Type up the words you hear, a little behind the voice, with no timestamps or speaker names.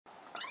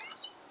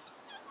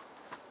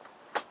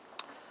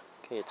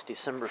Okay, it's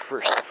December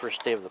 1st, the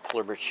first day of the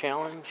Polar Bear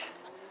Challenge.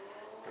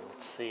 And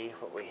let's see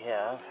what we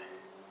have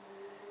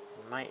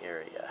in my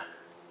area.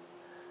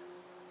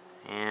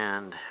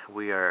 And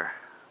we are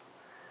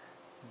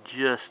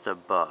just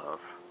above.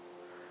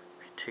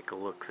 If you take a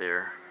look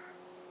there,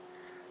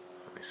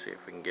 let me see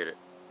if we can get it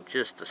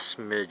just a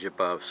smidge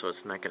above, so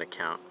it's not going to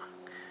count.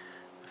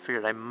 I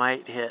figured I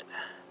might hit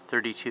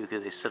 32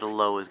 because they said a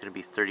low was going to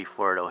be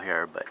 34 at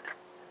O'Hare, but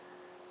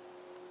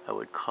I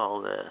would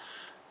call this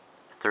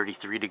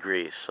 33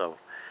 degrees. So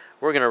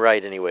we're going to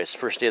ride anyway. It's the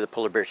first day of the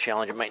Polar Bear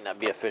Challenge. It might not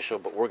be official,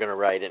 but we're going to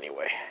ride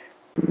anyway.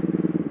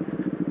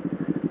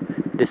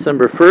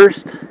 December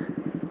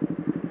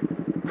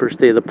 1st, first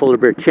day of the Polar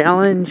Bear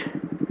Challenge,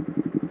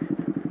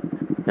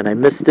 and I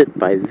missed it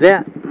by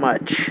that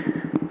much.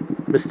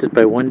 Missed it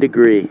by 1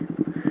 degree.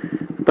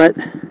 But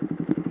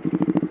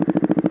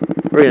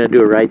we're going to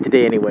do a ride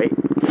today anyway.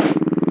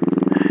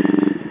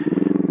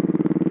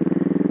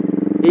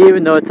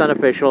 Even though it's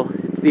unofficial,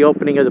 it's the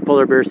opening of the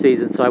polar bear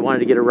season, so I wanted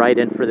to get a ride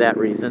in for that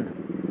reason.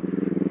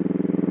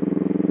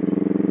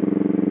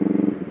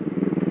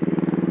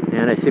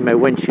 And I see my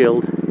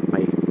windshield,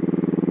 my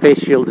face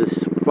shield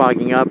is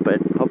fogging up, but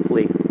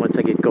hopefully once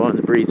I get going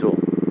the breeze will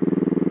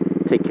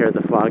take care of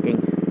the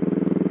fogging.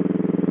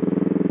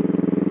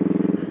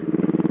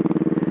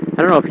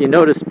 I don't know if you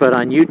noticed, but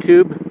on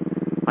YouTube,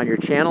 on your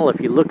channel,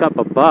 if you look up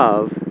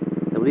above,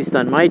 at least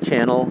on my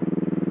channel,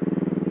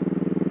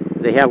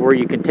 they have where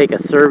you can take a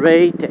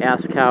survey to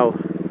ask how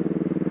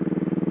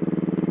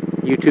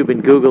YouTube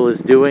and Google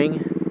is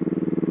doing.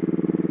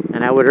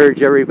 And I would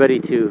urge everybody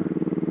to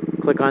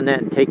click on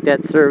that and take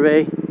that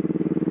survey.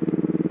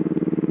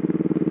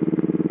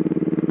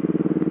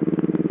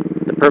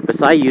 The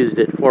purpose I used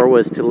it for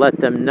was to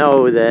let them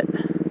know that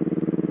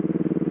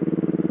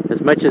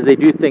as much as they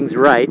do things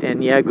right,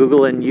 and yeah,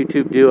 Google and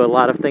YouTube do a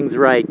lot of things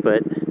right,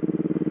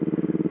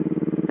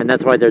 and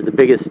that's why they're the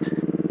biggest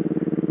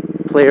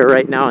player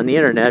right now on the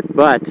internet,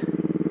 but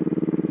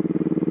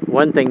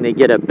one thing they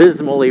get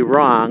abysmally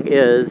wrong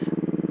is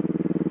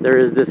there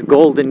is this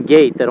golden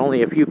gate that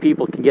only a few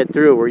people can get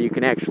through, where you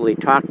can actually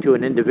talk to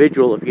an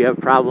individual if you have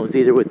problems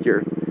either with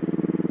your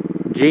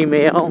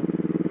Gmail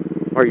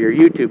or your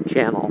YouTube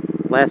channel.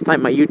 Last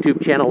time my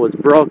YouTube channel was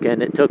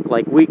broken, it took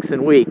like weeks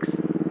and weeks.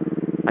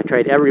 I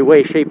tried every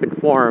way, shape, and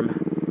form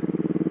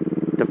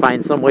to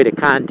find some way to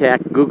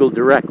contact Google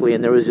directly,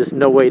 and there was just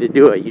no way to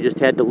do it. You just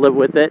had to live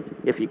with it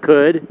if you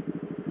could,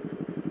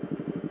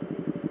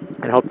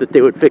 and hope that they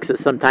would fix it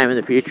sometime in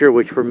the future,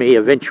 which for me,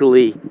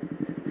 eventually,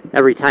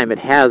 every time it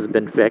has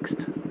been fixed,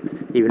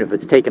 even if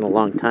it's taken a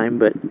long time.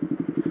 But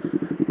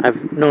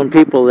I've known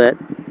people that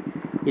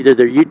either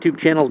their YouTube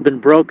channel's been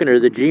broken or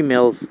the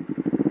Gmail's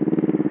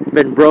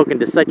been broken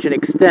to such an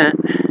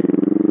extent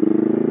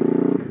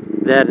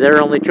that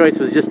their only choice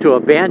was just to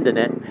abandon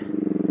it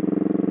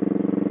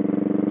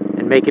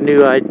and make a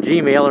new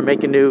Gmail or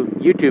make a new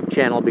YouTube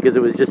channel, because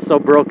it was just so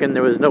broken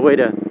there was no way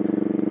to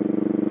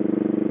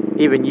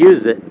even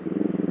use it.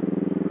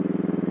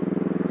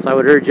 So I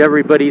would urge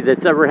everybody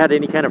that's ever had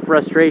any kind of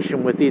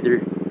frustration with either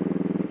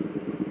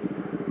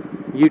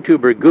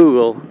YouTube or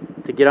Google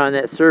to get on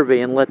that survey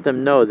and let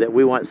them know that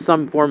we want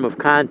some form of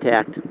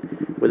contact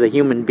with a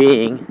human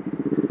being.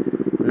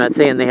 I'm not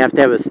saying they have to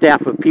have a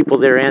staff of people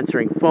there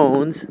answering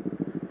phones,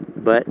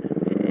 but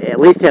at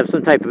least have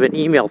some type of an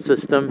email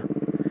system,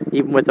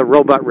 even with a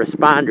robot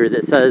responder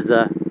that says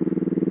a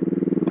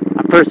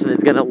person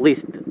is going to at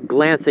least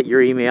glance at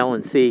your email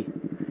and see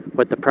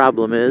what the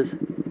problem is.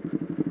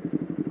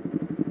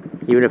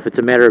 Even if it's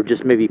a matter of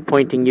just maybe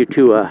pointing you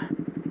to a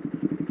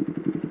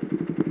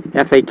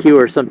FAQ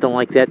or something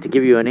like that to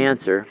give you an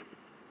answer.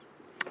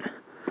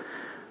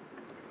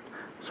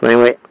 So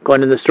anyway,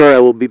 going in the store. I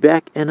will be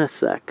back in a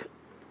sec.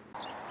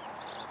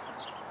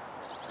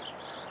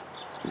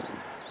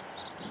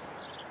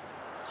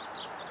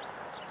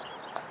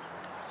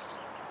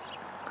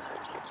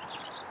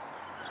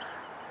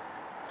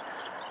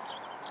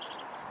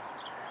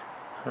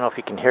 I don't know if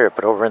you can hear it,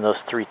 but over in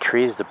those 3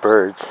 trees, the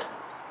birds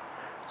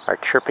are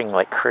chirping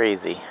like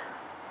crazy.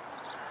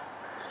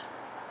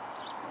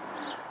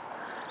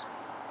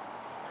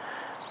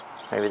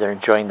 Maybe they're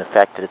enjoying the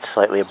fact that it's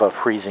slightly above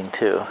freezing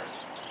too.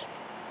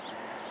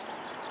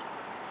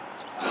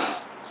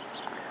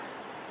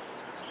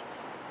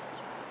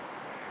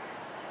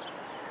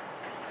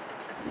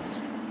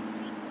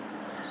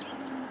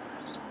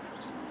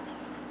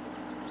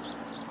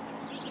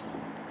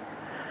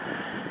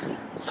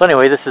 So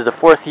anyway, this is the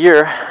 4th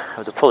year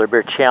of the Polar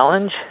Bear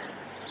Challenge,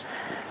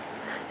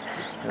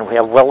 and we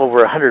have well over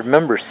 100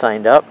 members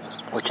signed up,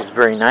 which is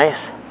very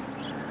nice.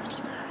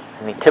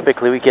 I mean,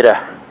 typically we get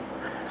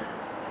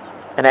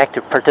an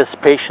active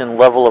participation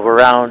level of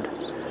around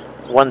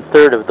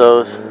 1/3 of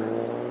those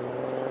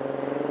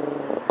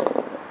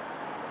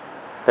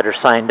that are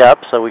signed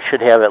up, so we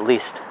should have at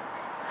least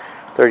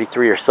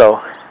 33 or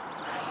so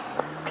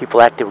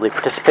people actively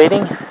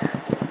participating.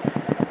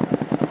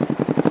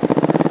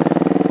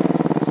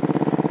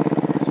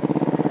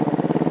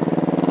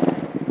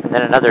 And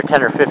then another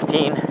 10 or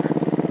 15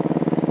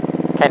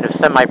 kind of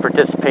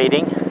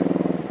semi-participating.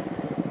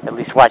 at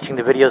least watching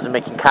the videos and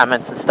making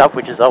comments and stuff,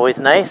 which is always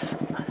nice.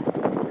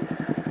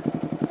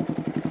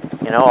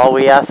 You know, all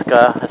we ask,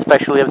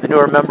 especially of the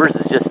newer members,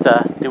 is just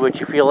do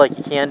what you feel like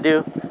you can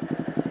do.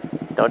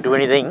 Don't do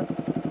anything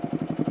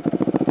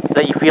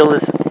that you feel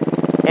is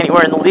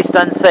anywhere in the least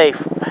unsafe.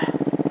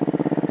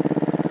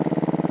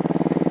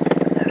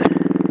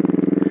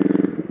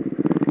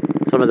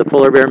 Some of the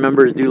polar bear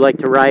members do like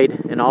to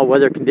ride in all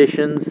weather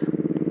conditions,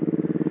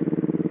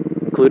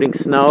 including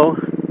snow.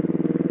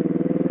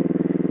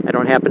 I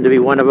don't happen to be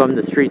one of them.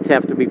 The streets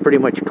have to be pretty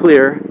much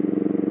clear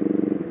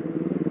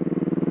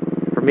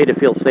for me to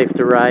feel safe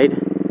to ride.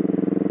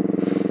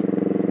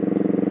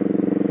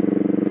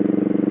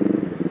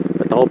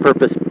 But the whole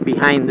purpose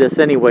behind this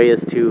anyway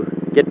is to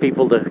get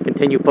people to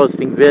continue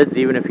posting vids,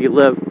 even if you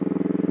live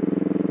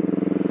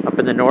up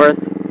in the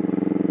north,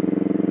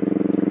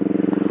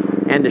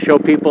 and to show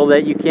people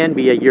that you can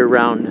be a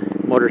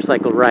year-round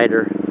motorcycle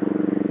rider,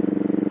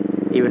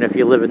 even if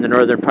you live in the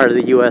northern part of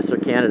the US or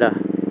Canada.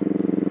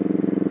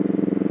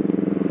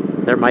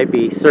 There might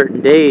be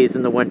certain days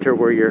in the winter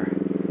where you're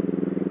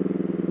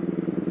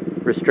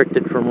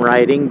restricted from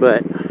riding,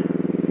 but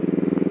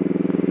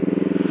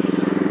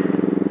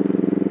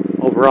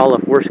overall,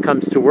 if worse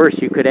comes to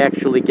worse, you could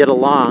actually get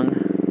along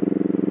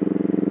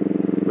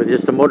with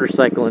just a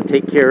motorcycle and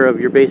take care of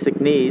your basic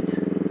needs.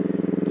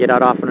 Get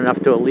out often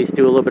enough to at least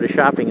do a little bit of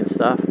shopping and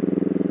stuff.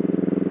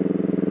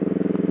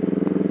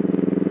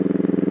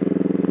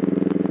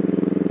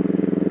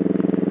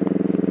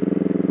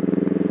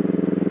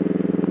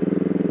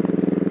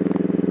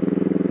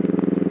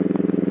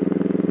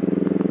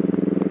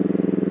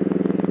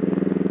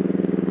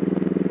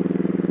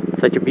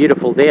 Such a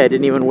beautiful day. I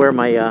didn't even wear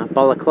my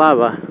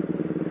balaclava,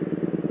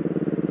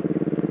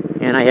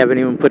 and I haven't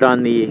even put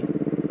on the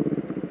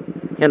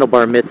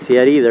handlebar mitts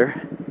yet either.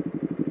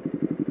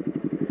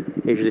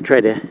 I usually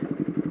try to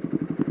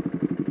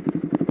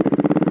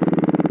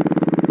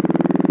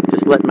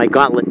just let my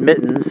gauntlet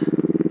mittens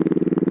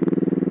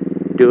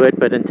do it,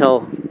 but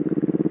until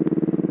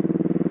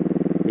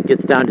it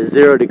gets down to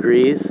 0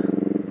 degrees,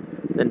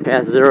 then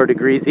past 0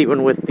 degrees,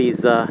 even with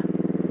these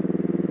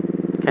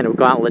kind of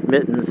gauntlet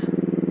mittens,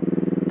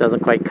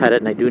 doesn't quite cut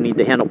it, and I do need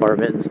the handlebar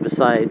mittens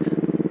besides.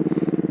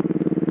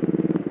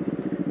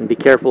 And be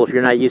careful if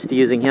you're not used to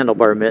using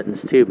handlebar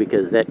mittens too,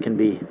 because that can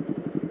be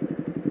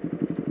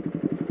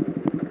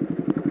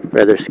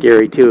rather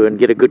scary too, and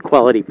get a good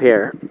quality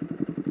pair.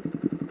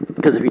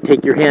 Because if you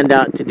take your hand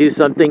out to do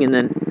something and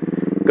then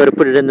go to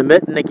put it in the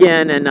mitten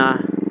again, and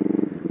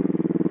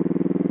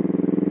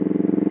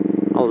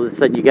all of a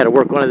sudden you got to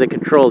work one of the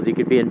controls, you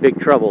could be in big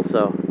trouble.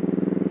 So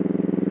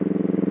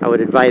I would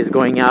advise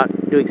going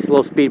out, doing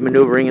slow speed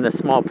maneuvering in a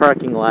small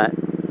parking lot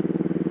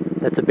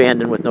that's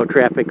abandoned with no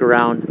traffic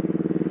around,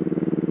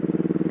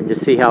 and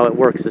just see how it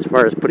works as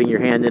far as putting your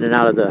hand in and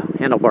out of the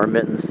handlebar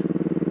mittens.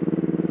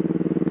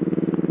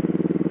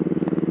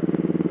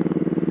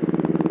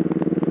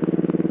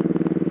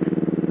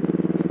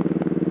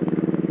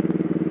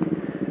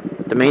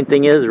 The main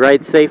thing is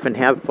ride safe and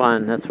have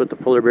fun. That's what the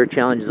Polar Bear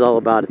Challenge is all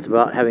about. It's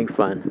about having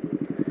fun.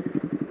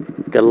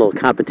 Got a little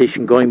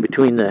competition going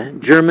between the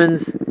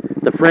Germans,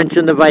 the French,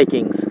 and the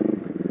Vikings.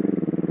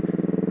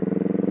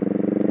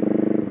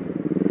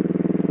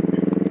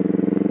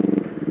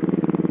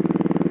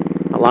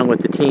 Along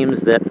with the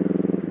teams that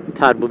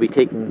Todd will be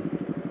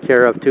taking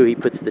care of too. He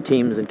puts the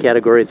teams in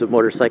categories of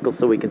motorcycles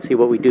so we can see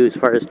what we do as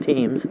far as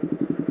teams.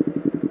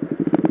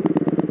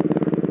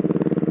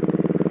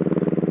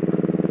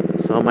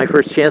 So my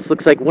first chance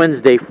looks like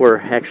Wednesday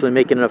for actually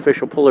making an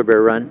official polar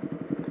bear run.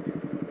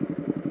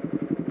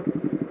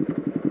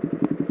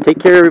 Take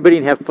care, everybody,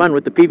 and have fun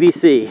with the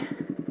PBC.